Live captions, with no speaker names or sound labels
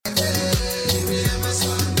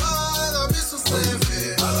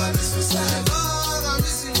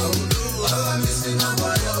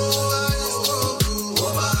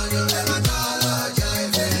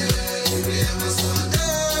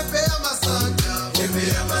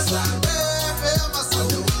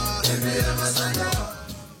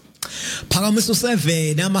Mr.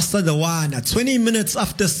 7, I'm Master the one. 20 minutes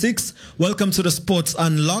after 6. Welcome to the Sports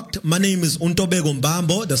Unlocked. My name is Untobeko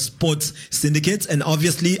Mbambo, the Sports Syndicate, and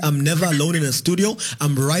obviously I'm never alone in a studio.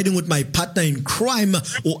 I'm riding with my partner in crime,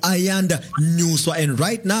 Ayanda Newswa, and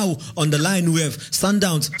right now on the line we have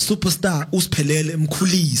Sundowns superstar Sphelele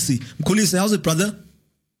Mkhulise. Mkhulise, how's it, brother?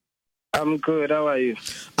 I'm good. How are you?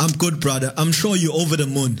 I'm good, brother. I'm sure you're over the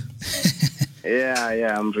moon.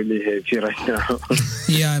 Yeah, I'm really happy right now.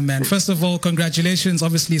 Yeah, man. First of all, congratulations.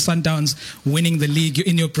 Obviously, Sundowns winning the league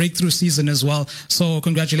in your breakthrough season as well. So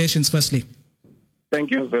congratulations, firstly.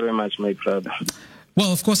 Thank you very much, my brother.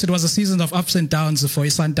 Well, of course, it was a season of ups and downs for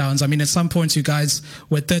Sundowns. I mean, at some points, you guys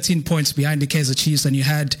were 13 points behind the Kaizer Chiefs and you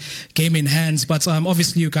had game in hands. But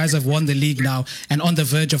obviously, you guys have won the league now and on the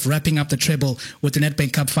verge of wrapping up the treble with the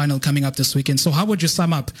Nedbank Cup final coming up this weekend. So how would you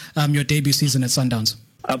sum up your debut season at Sundowns?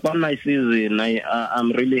 Upon my season,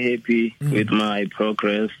 I'm really happy with my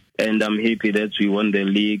progress, and I'm happy that we won the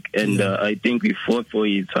league, and I think we fought for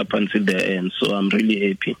it up until the end, so I'm really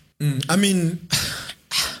happy. I mean,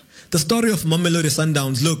 the story of Mamelodi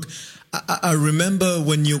Sundowns, look, I remember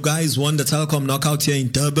when you guys won the Telkom knockout here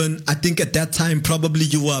in Durban. I think at that time probably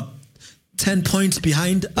you were 10 points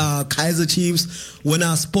behind Kaizer Chiefs. When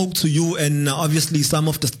I spoke to you and obviously some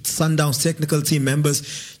of the Sundowns technical team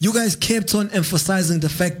members, you guys kept on emphasizing the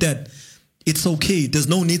fact that it's okay. There's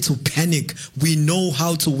no need to panic. We know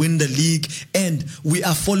how to win the league and we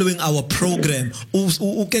are following our program.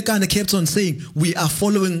 Ukekana kept on saying we are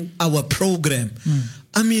following our program.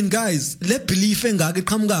 I mean, guys, let believe in God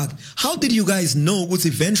come back. How did you guys know what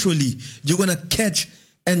eventually you're gonna catch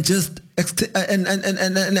and just and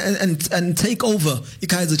take over the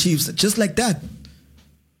Kaizer Chiefs just like that?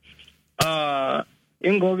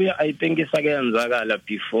 Ingobi, I think it's again Zagala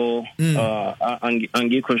before.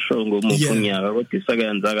 Angiko Shongo Mufunya, what is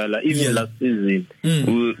again Zagala? Even last season,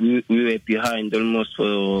 we were behind almost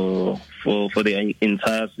for the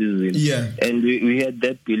entire season. Yeah, and we had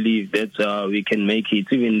that belief that we can make it,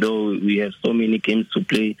 even though we have so many games to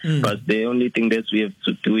play. But the only thing that we have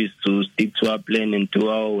to do is to stick to our plan and do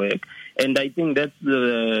our work. And I think that's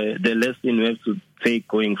the lesson we have to take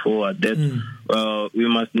going forward, that we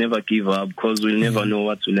must never give up because we'll never know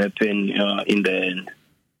what will happen in the end.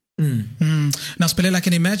 Now, Sphelele, I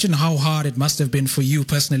can imagine how hard it must have been for you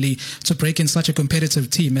personally to break in such a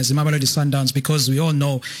competitive team as Mamelodi Sundowns, because we all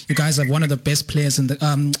know you guys have one of the best players in the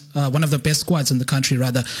one of the best squads in the country,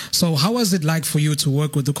 rather. So, how was it like for you to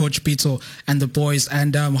work with the coach Pito and the boys?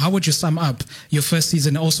 And how would you sum up your first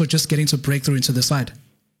season, also just getting to break through into the side?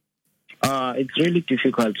 It's really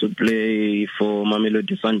difficult to play for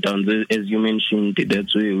Mamelodi Sundowns, as you mentioned.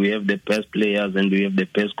 That we have the best players and we have the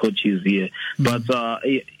best coaches here. But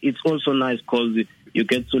it's also nice because you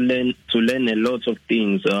get to learn a lot of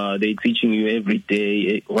things. They're teaching you every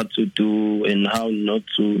day what to do and how not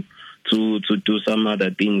to do some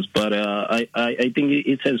other things. But I think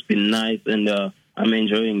it has been nice and I'm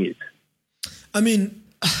enjoying it. I mean,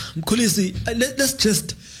 Mkhulise, let's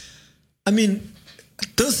just, I mean,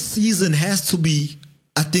 this season has to be,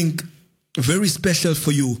 I think, very special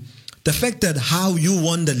for you. The fact that how you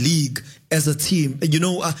won the league as a team, you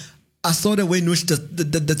know, I saw the way in which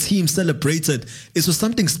the team celebrated. It was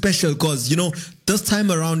something special because, you know, this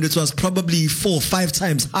time around it was probably 4 or 5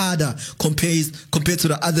 times harder compared to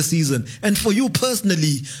the other season. And for you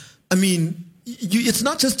personally, I mean, it's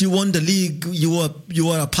not just you won the league, you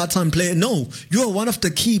were a part-time player. No, you are one of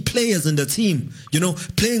the key players in the team. You know,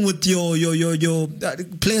 playing with your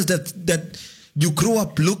players that you grew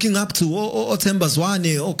up looking up to, or Themba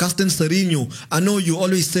Zwane, or Gaston Serino. I know you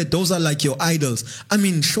always said those are like your idols. I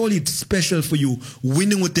mean, surely it's special for you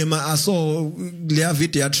winning with them. I saw Lea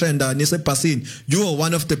Vitia Trenda, Nese Pasin. You are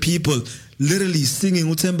one of the people literally singing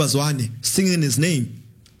Themba Zwane, singing his name.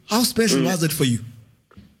 How special was it for you?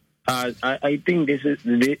 I think this was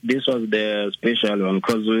the special one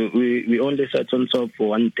because we only sat on top for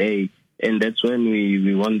one day, and that's when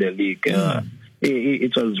we won the league.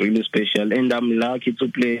 It was really special, and I'm lucky to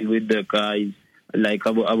play with the guys like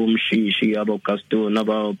Abu Mshishi, Abu Caston,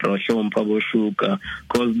 Abu Prashom, Abu Shuka,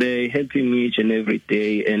 because they're helping me each and every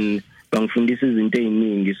day, and this is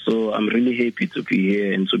in so I'm really happy to be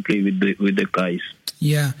here and to play with the guys.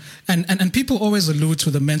 Yeah, and people always allude to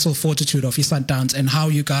the mental fortitude of Sundowns and how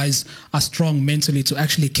you guys are strong mentally to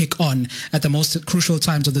actually kick on at the most crucial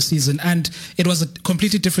times of the season. And it was a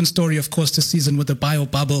completely different story, of course, this season with the bio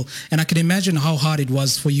bubble. And I can imagine how hard it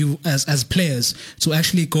was for you as players to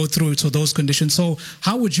actually go through to those conditions. So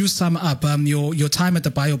how would you sum up your time at the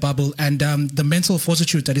bio bubble and the mental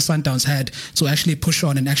fortitude that Sundowns had to actually push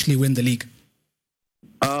on and actually win the league?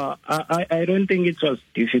 I don't think it was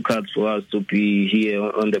difficult for us to be here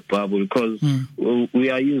on the bubble because we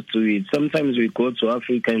are used to it. Sometimes we go to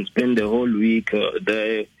Africa and spend the whole week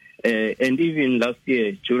there. And even last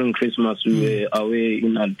year during Christmas we were away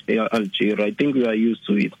in Algeria. I think we are used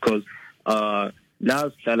to it because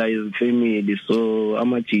last hlala is family, so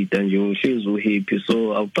amachita nje uhlezi happy,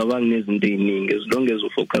 so awucabangi nezinto eziningi as long as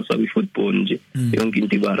ufocus on football nje yonke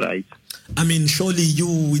into iba right. I mean, surely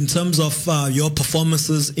you, in terms of your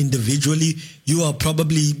performances individually, you are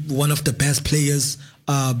probably one of the best players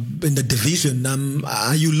in the division.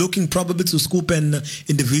 Are you looking probably to scoop an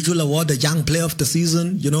individual award, a young player of the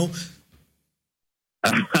season, you know?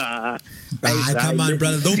 Come on,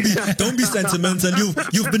 brother. Don't be sentimental.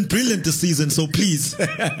 You've been brilliant this season, so please.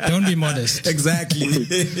 Don't be modest. Exactly.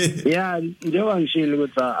 Yeah, I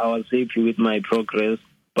was happy with my progress,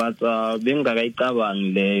 but because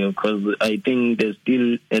I think there's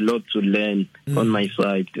still a lot to learn on my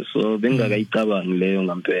side. So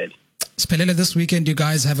Sphelele, this weekend you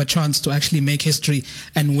guys have a chance to actually make history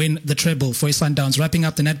and win the treble for Sundowns. Wrapping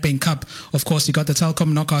up the Nedbank Cup, of course, you got the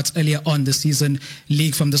Telkom knockouts earlier on the season,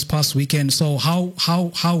 league from this past weekend. So how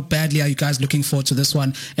badly are you guys looking forward to this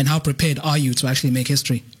one, and how prepared are you to actually make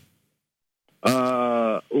history?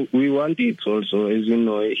 We want it also. As you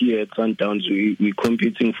know, here at Sundowns, we're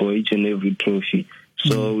competing for each and every trophy.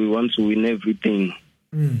 So we want to win everything.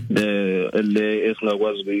 So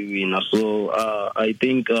I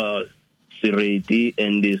think Sireti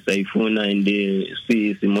and the Saifuna and the C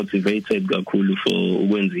is motivated Gakulu for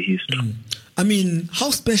win the history. I mean, how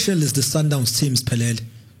special is the Sundowns team, Sphelele?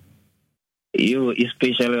 It's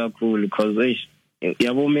special Gakulu because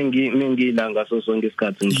yabo mengila ngaso sonke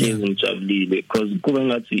isikhathi ngihlezi ngijabulile because kube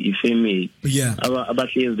ngathi ifamily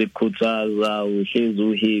abahlezi bekhuthaza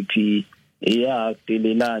uhlezi happy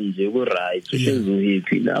stilela nje ku right uhlezi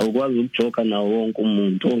happy la ukwazi ukujoka na wonke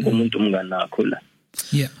umuntu umnganakho la.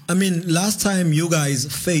 Yeah, I mean, last time you guys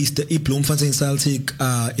faced the Bloemfontein Celtic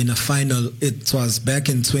in a final, it was back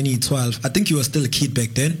in 2012. I think you were still a kid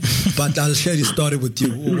back then, but I'll share the story with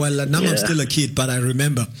you. Well, now I'm still a kid, but I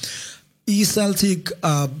remember. Celtic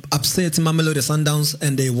upset Mamelodi Sundowns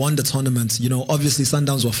and they won the tournament. You know, obviously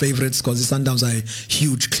Sundowns were favorites because the Sundowns are a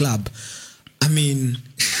huge club. I mean,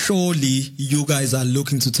 surely you guys are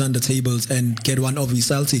looking to turn the tables and get one over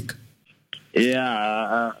Celtic.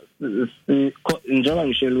 Yeah, njengoba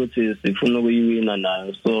ngishilo ukuthi sifuna ukuyiwina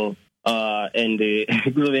nayo, so and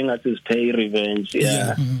kuzobe ngathi pay revenge.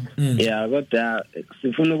 Kodwa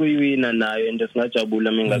sifuna ukuyiwina nayo and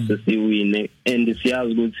singajabula mengase siwine, and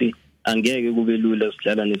siyazi ukuthi angeke kube lula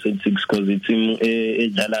sidlala ne-Celtics because i-team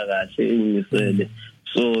edlala kahle eyimisele,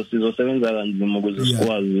 so sizosebenza kanzima ukuze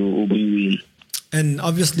sikwazi ukuyiwina. And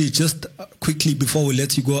obviously, just quickly before we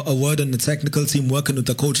let you go, a word on the technical team working with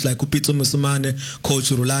a coach like Upito Musumane, Coach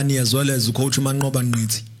Rulani, as well as Coach Manqoba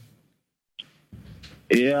Nqiti.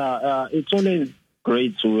 Yeah, it's always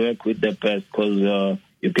great to work with the best because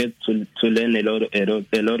you get to learn a lot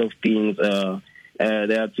of things.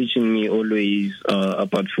 They are teaching me always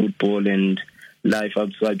about football and life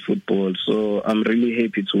outside football. So I'm really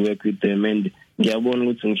happy to work with them, and ngiyabona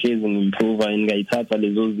ukuthi ngihlezi ngimprove and ngayithatha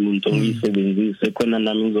lezo zinto ngiyisebenzise khona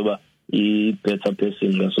nami ngizoba i-better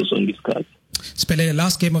person ngaso sonke isikhathi. Sphelele,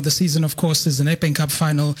 last game of the season, of course, is the Nedbank Cup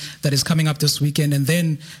final that is coming up this weekend, and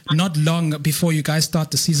then not long before you guys start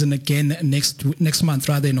the season again next month,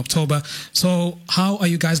 rather in October. So, how are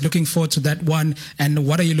you guys looking forward to that one, and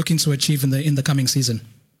what are you looking to achieve in the coming season?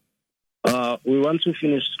 We want to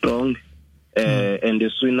finish strong, and the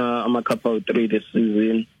winner I'm a couple of 3 this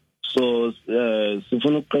season. So,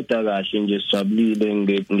 sifuna ukuqeda kahle nje sijabulile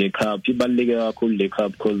ngecup. Ibaluleke kakhulu le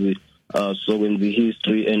cup because so when the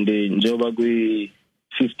history and njengoba kwi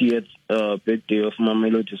 50th birthday of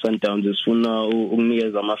Mamelodi Sundowns sifuna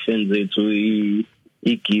ukunikeza ama-fans ethu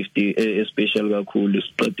i-gift especial kakhulu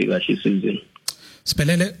siqede kahle season.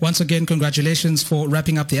 Sphelele, once again, congratulations for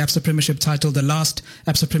wrapping up the ABSA Premiership title, the last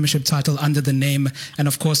ABSA Premiership title under the name, and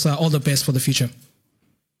of course, all the best for the future.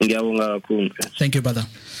 Thank you, brother.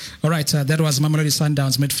 All right, that was Mamelodi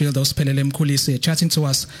Sundowns midfielder Sphelele Mkhulise chatting to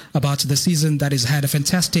us about the season that has had a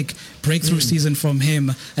fantastic breakthrough season from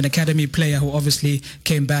him, an academy player who obviously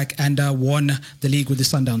came back and won the league with the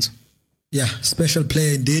Sundowns. Yeah, special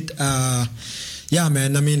player indeed. Yeah,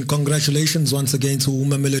 man, I mean, congratulations once again to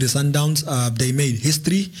Mamelodi Sundowns. They made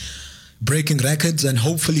history, breaking records, and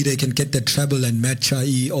hopefully they can get the treble and match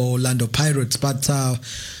Orlando Pirates. But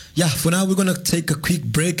yeah, for now we're going to take a quick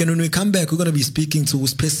break, and when we come back, we're going to be speaking to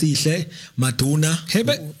Sphelele Maduna.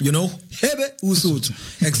 Hebe. You know, Hebe Usuthu.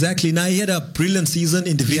 Exactly. Now he had a brilliant season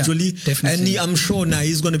individually, definitely. and I'm sure now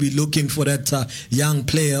he's going to be looking for that young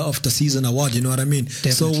player of the season award. You know what I mean?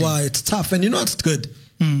 Definitely. So it's tough, and you know it's good.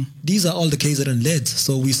 These are all the KZN lads,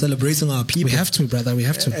 so we're celebrating our people. We have to, brother. We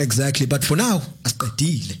have to. Exactly. But for now,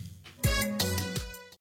 asqedile.